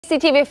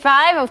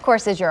KCTV5, of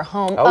course, is your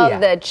home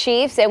of the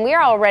Chiefs, and we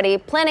are already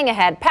planning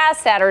ahead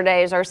past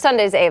Saturdays or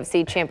Sunday's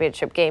AFC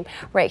Championship game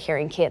right here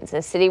in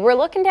Kansas City. We're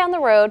looking down the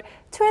road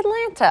to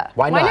Atlanta.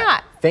 Why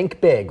not? Think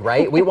big,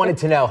 right? We wanted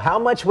to know how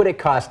much would it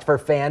cost for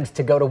fans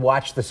to go to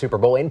watch the Super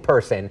Bowl in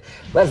person.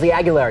 Leslie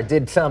Aguilar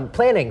did some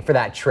planning for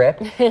that trip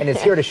and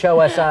is here to show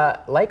us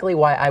likely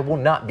why I will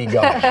not be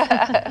going.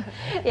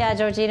 Yeah,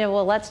 Georgina,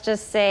 well, let's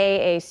just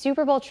say a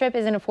Super Bowl trip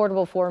isn't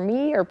affordable for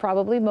me or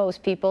probably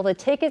most people. The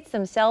tickets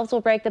themselves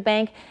will break the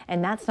bank,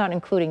 and that's not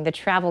including the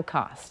travel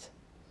cost.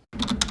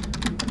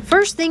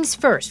 First things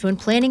first when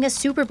planning a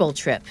Super Bowl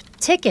trip,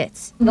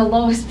 tickets. The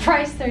lowest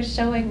price they're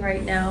showing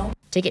right now.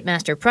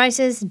 Ticketmaster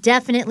prices,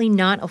 definitely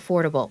not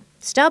affordable.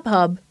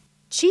 StubHub,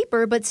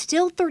 cheaper but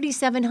still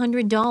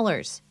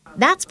 $3,700.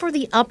 That's for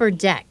the upper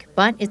deck,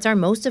 but it's our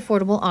most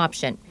affordable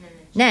option.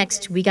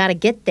 Next, we gotta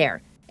get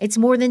there. It's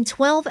more than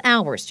 12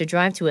 hours to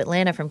drive to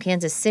Atlanta from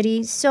Kansas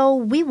City, so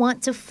we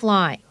want to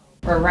fly.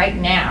 For right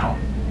now,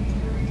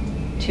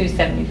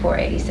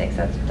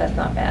 $274.86, that's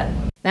not bad.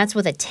 That's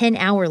with a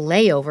 10-hour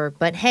layover,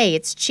 but hey,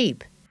 it's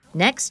cheap.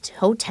 Next,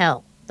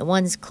 hotel. The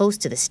ones close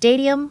to the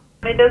stadium.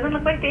 It doesn't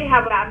look like they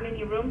have that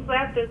many rooms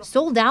left.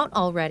 Sold out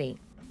already.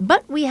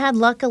 But we had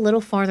luck a little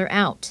farther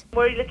out.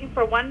 Were you looking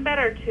for one bed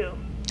or two?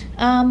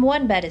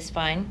 One bed is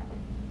fine.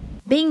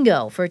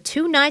 Bingo for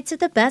 2 nights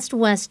at the Best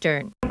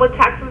Western. With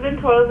taxes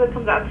and tolls, it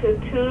comes out to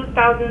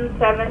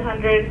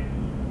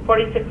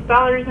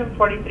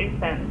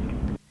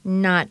 $2,746.43.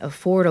 Not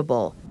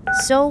affordable.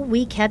 So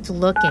we kept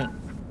looking.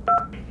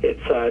 It's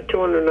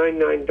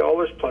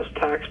 $299 plus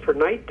tax per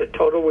night. The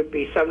total would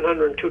be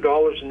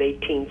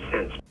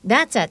 $702.18.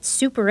 That's at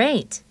Super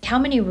 8. How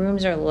many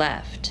rooms are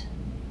left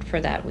for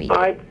that week?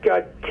 I've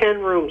got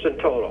 10 rooms in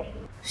total.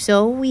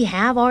 So we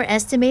have our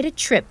estimated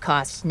trip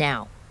costs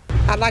now.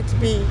 I'd like to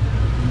be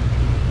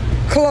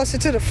closer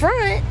to the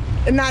front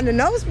and not in the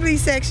nosebleed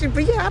section,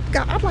 but yeah,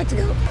 I'd like to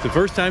go. It's the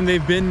first time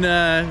they've been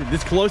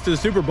this close to the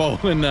Super Bowl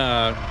since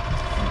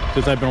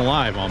I've been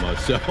alive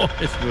almost, so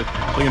it's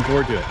looking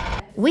forward to it.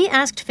 We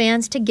asked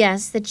fans to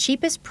guess the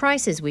cheapest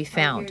prices we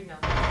found.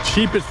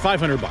 Cheapest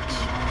 $500.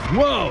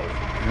 Whoa!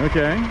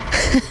 Okay.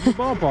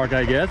 Ballpark,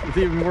 I guess. It's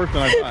even worse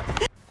than I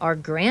thought. Our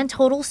grand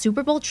total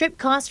Super Bowl trip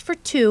cost for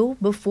 2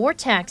 before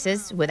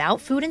taxes,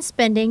 without food and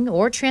spending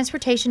or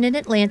transportation in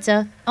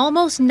Atlanta,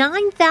 almost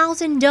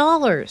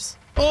 $9,000.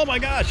 Oh my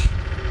gosh!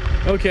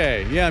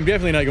 Okay, yeah, I'm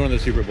definitely not going to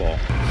the Super Bowl.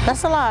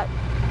 That's a lot.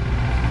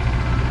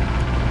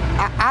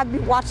 I'd be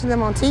watching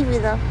them on TV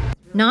though.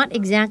 Not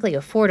exactly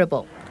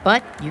affordable,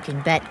 but you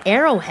can bet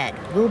Arrowhead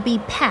will be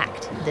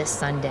packed this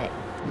Sunday.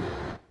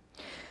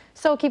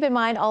 So keep in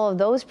mind, all of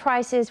those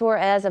prices were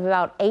as of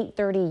about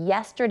 8:30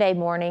 yesterday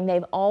morning.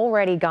 They've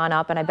already gone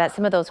up, and I bet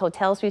some of those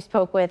hotels we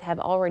spoke with have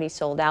already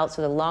sold out.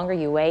 So the longer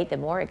you wait, the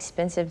more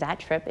expensive that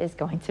trip is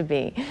going to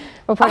be.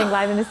 Reporting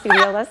live in the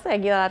studio, Leslie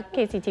Aguilar,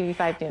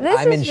 KCTV5 News.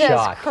 This is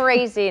just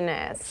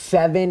craziness.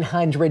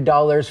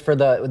 $700 for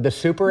the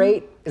Super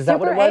 8? Is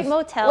that what it was? Super 8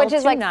 motel, which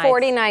is like nights.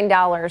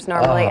 $49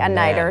 normally a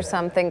night or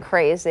something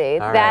crazy.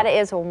 That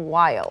is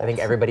wild. I think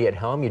everybody at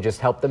home, you just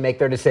helped them make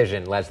their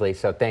decision, Leslie,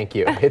 so thank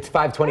you. It's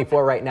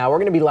 5:24 right now. We're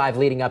going to be live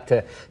leading up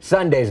to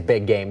Sunday's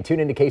big game. Tune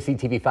into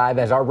KCTV5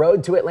 as our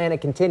road to Atlanta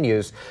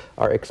continues,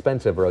 our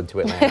expensive road to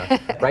Atlanta,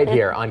 right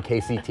here on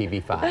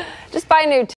KCTV5. Just buy a new